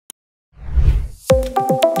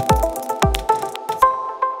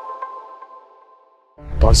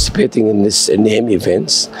Participating in this NAME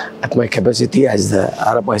events at my capacity as the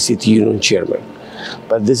Arab ICT Union Chairman.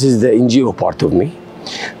 But this is the NGO part of me.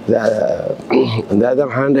 On the other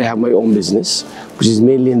hand, I have my own business, which is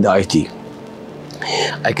mainly in the IT.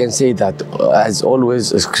 I can say that, as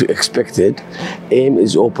always expected, AIM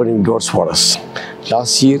is opening doors for us.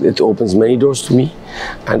 Last year, it opens many doors to me,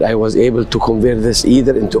 and I was able to convert this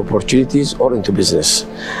either into opportunities or into business.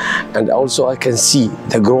 And also, I can see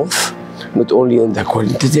the growth, not only on the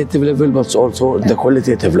quantitative level, but also on the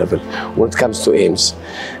qualitative level when it comes to AIMS,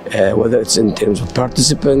 whether it's in terms of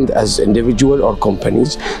participant, as individual or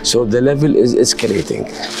companies. So the level is escalating,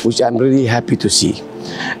 which I'm really happy to see.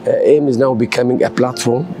 AIM is now becoming a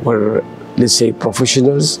platform where, let's say,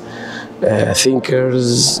 professionals,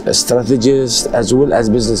 thinkers, strategists, as well as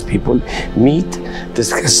business people meet,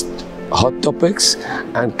 discuss hot topics,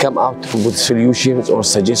 and come out with solutions or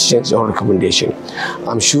suggestions or recommendations.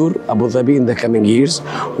 I'm sure Abu Dhabi in the coming years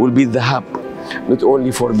will be the hub, not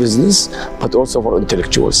only for business, but also for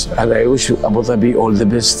intellectuals. And I wish Abu Dhabi all the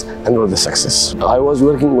best and all the success. I was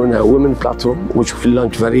working on a women platform, which will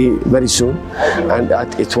launch very soon, and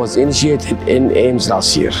it was initiated in AIMS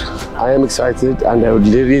last year. I am excited, and I would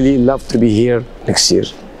really love to be here next year.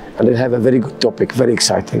 And I have a very good topic, very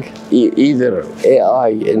exciting. Either AI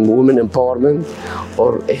in women empowerment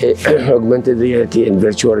or augmented reality and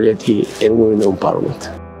virtual reality in women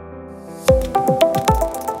empowerment.